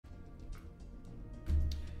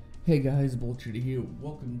Hey guys, B.O.L.T here.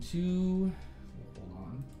 Welcome to,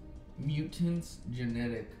 Mutants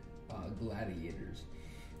Genetic Gladiators.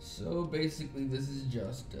 So basically, this is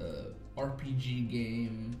just a RPG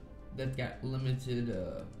game that got limited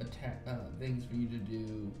attack things for you to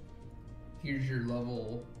do. Here's your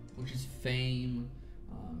level, which is fame.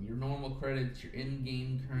 Your normal credits, your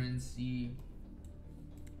in-game currency.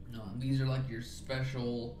 These are like your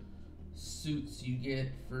special suits you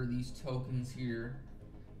get for these tokens here.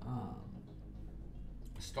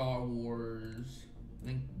 Star Wars. I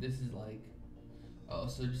think this is like,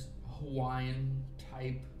 so just Hawaiian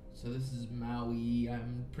type. So this is Maui.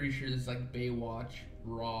 I'm pretty sure this is like Baywatch,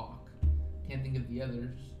 Rock. Can't think of the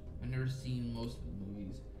others. I've never seen most of the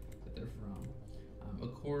movies that they're from.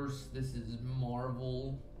 Of course, this is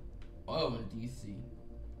Marvel. Oh, and DC.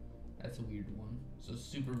 That's a weird one. So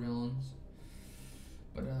super villains.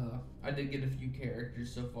 But I did get a few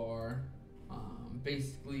characters so far.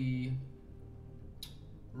 Basically,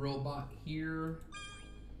 robot here,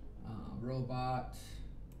 robot,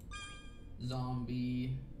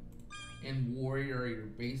 zombie, and warrior are your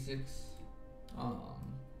basics.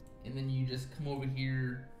 And then you just come over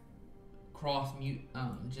here,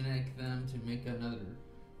 genetic them to make another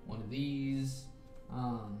one of these.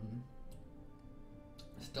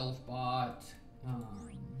 Stealth bot,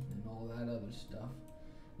 and all that other stuff.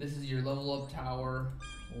 This is your level up tower.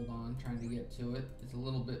 Hold on, trying to get to it. It's a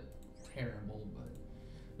little bit terrible, but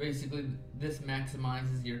basically this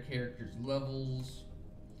maximizes your character's levels.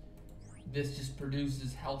 This just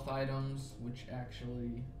produces health items, which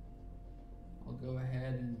actually I'll go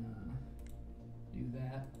ahead and do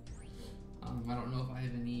that. I don't know if I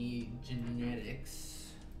have any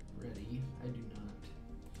genetics ready. I do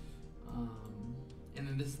not. And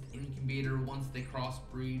then this is the incubator. Once they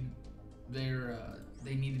crossbreed,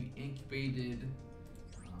 they need to be incubated.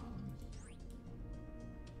 Come on.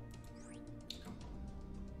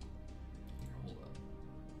 Here, hold up.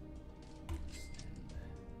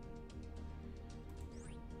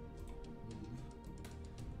 Move.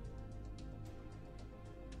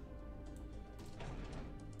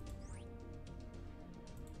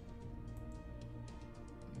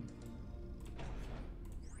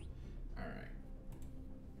 Alright.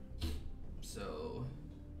 So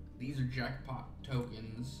these are jackpot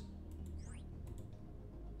tokens.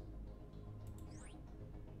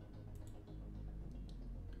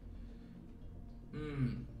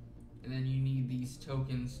 And then you need these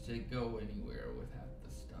tokens to go anywhere with half the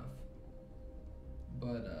stuff.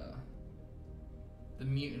 But the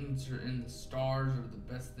mutants and the stars are the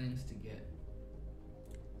best things to get.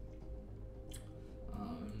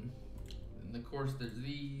 And of course there's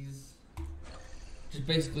these. Just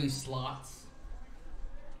basically slots.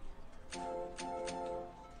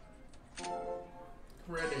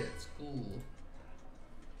 Credits, cool.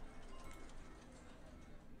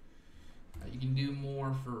 You can do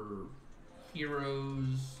more for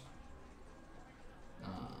heroes.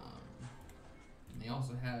 And they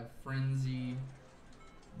also have frenzy.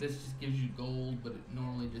 This just gives you gold, but it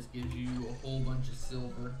normally just gives you a whole bunch of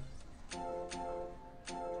silver.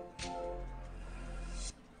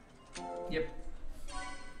 Yep.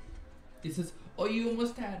 It says, oh, you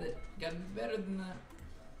almost had it. Gotta be better than that.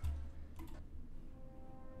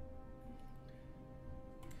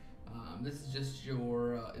 This is just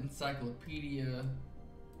your encyclopedia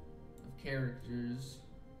of characters.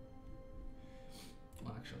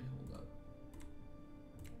 Well, actually, hold up.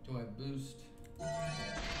 Do I boost?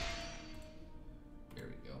 There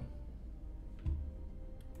we go.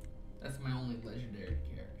 That's my only legendary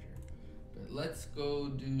character. But let's go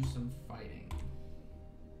do some fighting.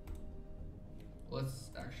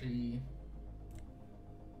 Let's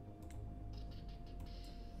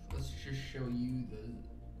just show you the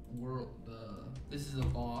world. This is a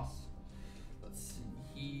boss. Let's see.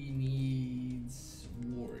 He needs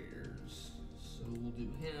warriors, so we'll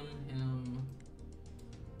do him, and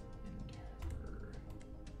her.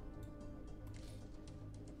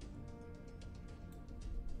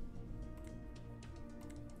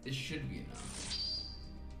 This should be enough.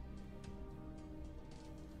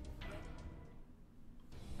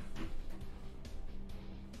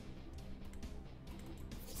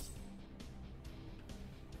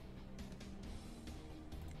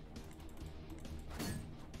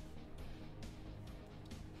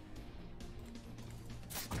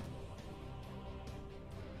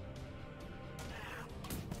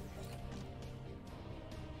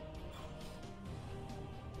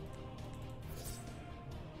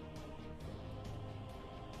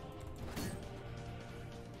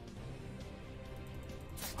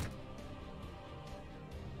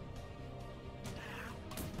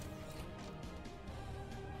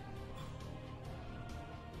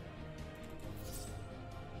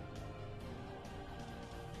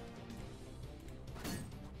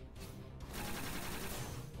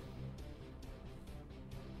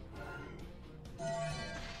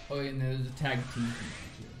 Oh, and there's a tag team feature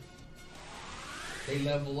too. They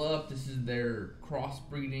level up. This is their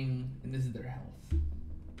crossbreeding, and this is their health.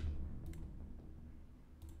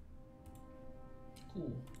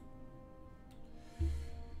 Cool.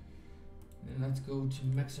 And let's go to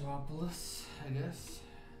Mexopolis, I guess.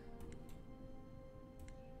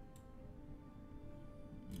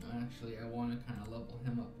 Actually, I want to kind of level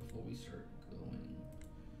him up before we start going.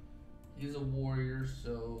 He's a warrior,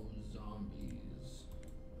 so zombies are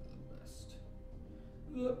the best.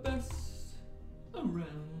 The best around.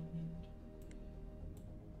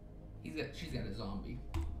 She's got a zombie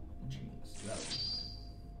genius. That'll be fine.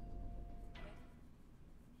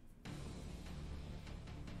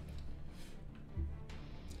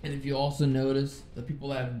 And if you also notice, the people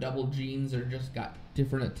that have double genes are just got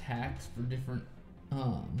different attacks for different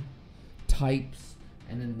types,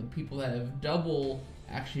 and then the people that have double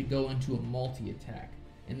actually go into a multi-attack,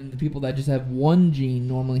 and then the people that just have one gene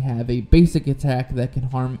normally have a basic attack that can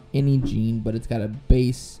harm any gene, but it's got a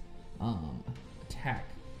base attack.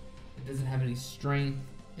 It doesn't have any strength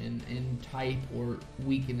in type or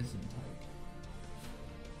weakness in type.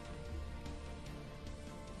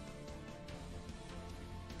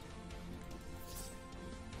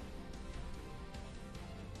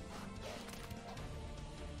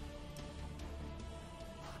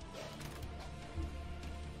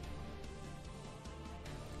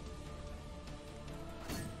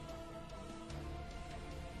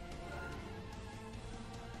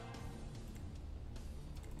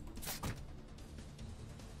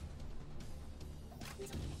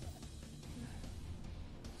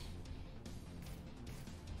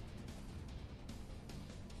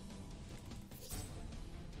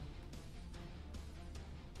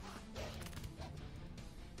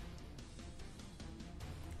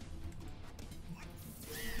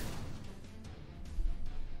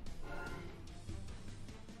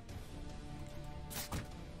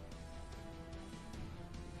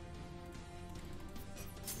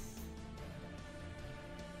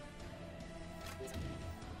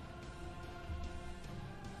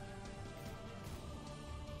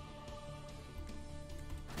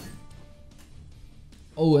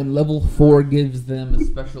 Oh, and level 4 gives them a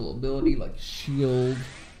special ability like shield.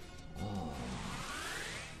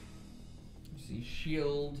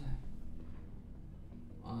 Shield.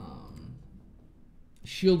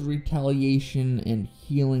 Shield retaliation and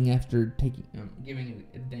healing after taking giving it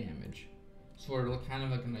a damage. Sort of kind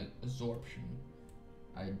of like an absorption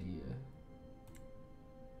idea.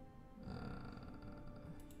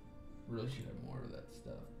 Really should have more of that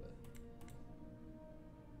stuff, but.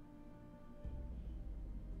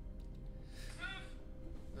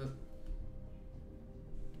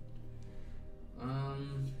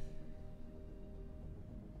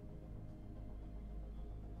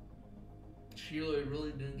 Sheila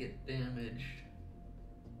really didn't get damaged.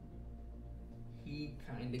 He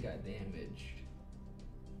kinda got damaged.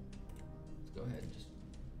 Let's go ahead and just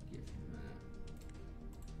give him that.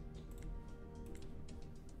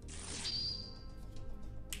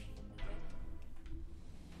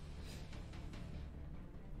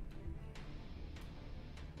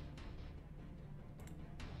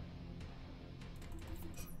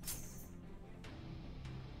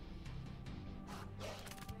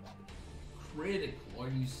 Critical? Are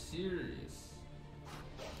you serious?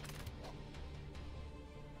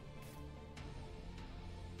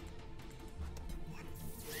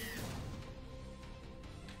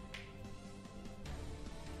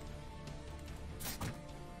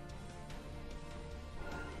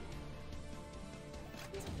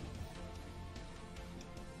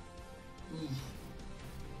 Oof.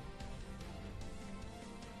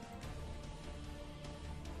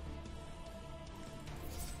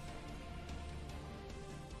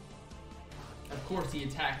 Of course he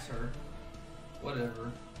attacks her.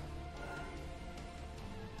 Whatever.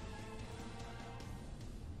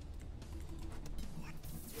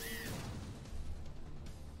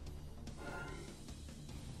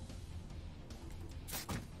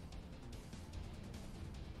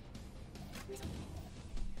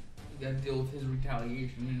 You gotta deal with his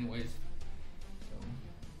retaliation anyways.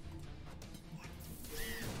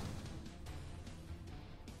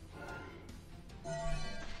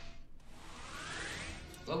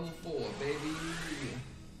 Level 4, baby.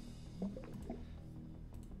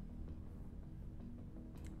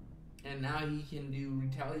 And now he can do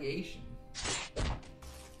retaliation.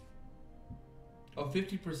 Oh,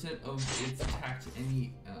 50% of its attack to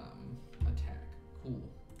any attack. Cool.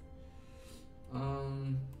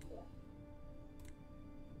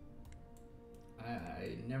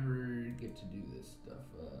 I never get to do this stuff.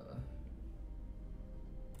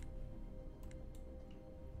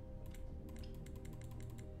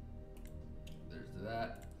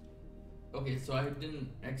 Okay, so I didn't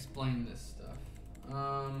explain this stuff.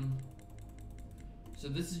 So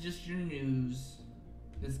this is just your news.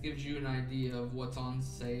 This gives you an idea of what's on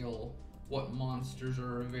sale, what monsters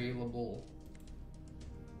are available.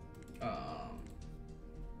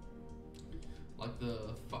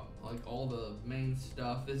 Like all the main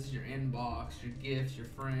stuff. This is your inbox, your gifts, your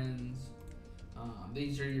friends.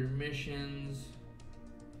 These are your missions.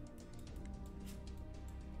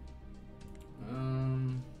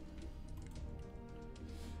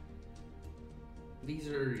 These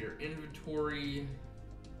are your inventory.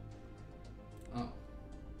 Oh.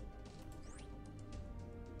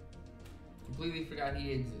 Completely forgot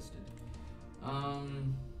he existed.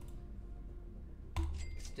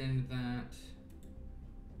 Extend that.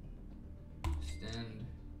 Extend.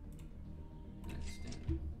 And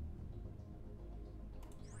extend.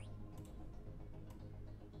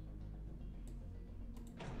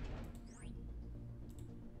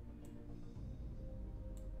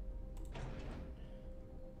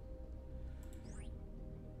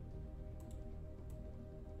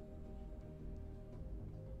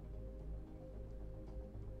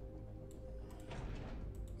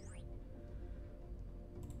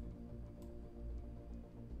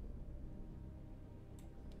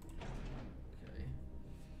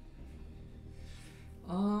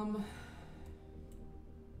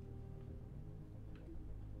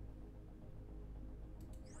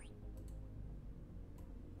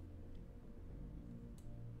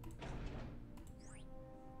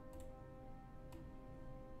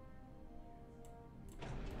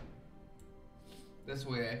 This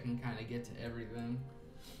way I can kind of get to everything.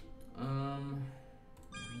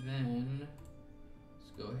 Then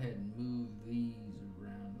let's go ahead and move these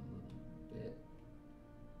around a little bit.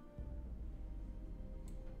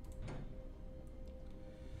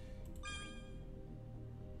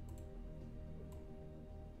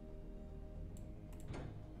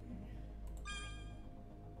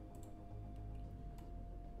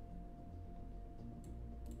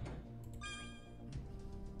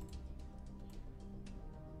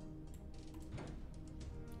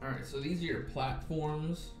 Alright, so these are your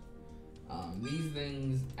platforms. These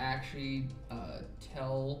things actually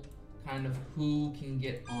tell kind of who can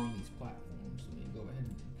get on these platforms. Let me go ahead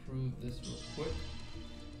and improve this real quick.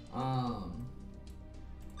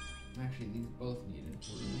 Actually, these both need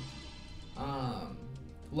improved.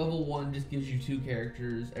 Level 1 just gives you 2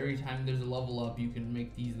 characters. Every time there's a level up, you can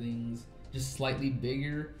make these things just slightly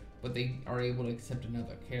bigger, but they are able to accept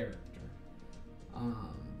another character.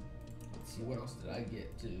 Let's see, what else did I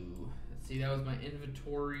get to? Let's see, that was my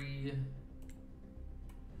inventory.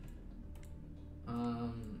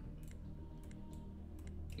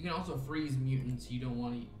 You can also freeze mutants you don't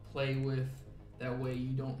want to play with. That way you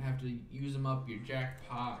don't have to use them up your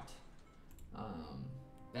jackpot.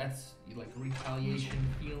 That's like retaliation,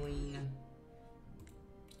 healing,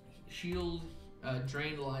 shield,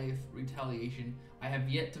 drain life, retaliation. I have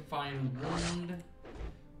yet to find wound,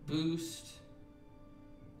 boost,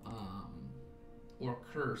 or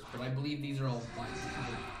curse, but I believe these are all by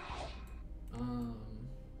type.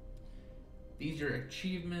 These are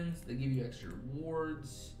achievements that give you extra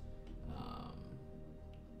rewards.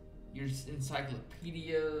 Your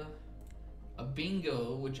encyclopedia, a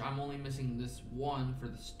bingo, which I'm only missing this one for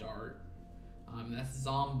the start. That's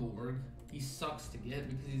Zomborg. He sucks to get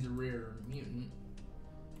because he's a rare mutant.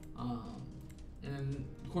 And then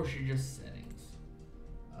of course your just settings.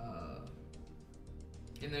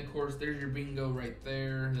 And then of course there's your bingo right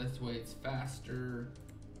there. That's the way it's faster.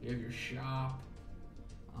 You have your shop.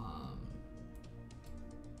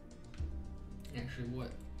 Actually,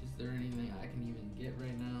 what is there anything I can even get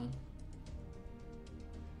right now?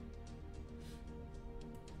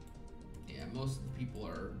 Yeah, most of the people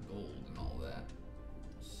are gold and all that.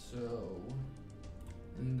 So,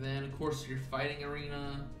 and then of course your fighting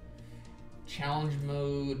arena, challenge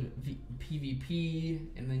mode, PvP,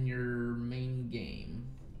 and then your main game.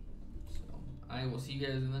 So I will see you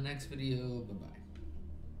guys in the next video. Bye bye.